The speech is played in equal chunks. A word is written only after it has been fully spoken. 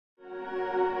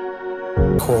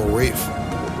coral reef.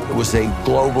 It was a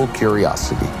global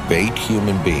curiosity. 8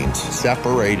 human beings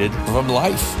separated from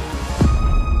life.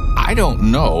 I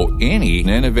don't know any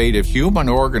innovative human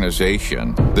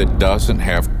organization that doesn't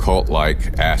have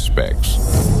cult-like aspects.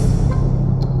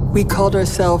 We called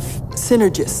ourselves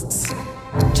synergists.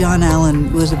 John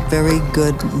Allen was a very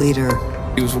good leader.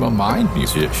 He was a mind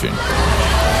musician.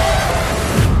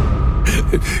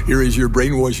 Here is your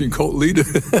brainwashing cult leader.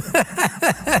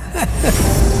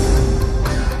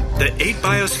 The 8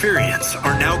 Biospherians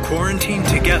are now quarantined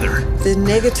together. The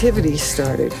negativity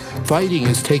started. Fighting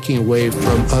is taking away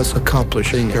from us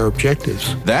accomplishing our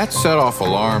objectives. That set off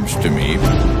alarms to me.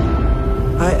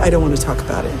 I don't want to talk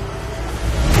about it.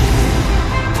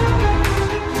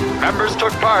 Members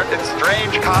took part in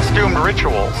strange costumed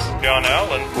rituals. John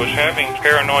Allen was having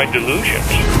paranoid delusions.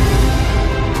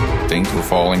 Things were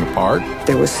falling apart.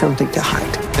 There was something to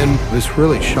hide. And this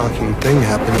really shocking thing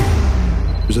happened.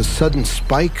 There was a sudden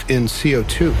spike in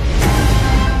CO2.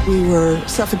 We were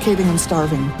suffocating and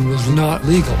starving. It was not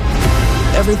legal.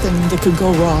 Everything that could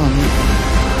go wrong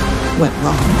went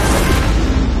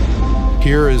wrong.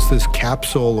 Here is this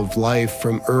capsule of life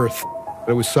from Earth.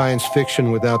 It was science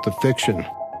fiction without the fiction.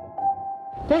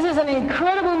 This is an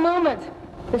incredible moment.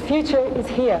 The future is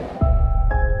here.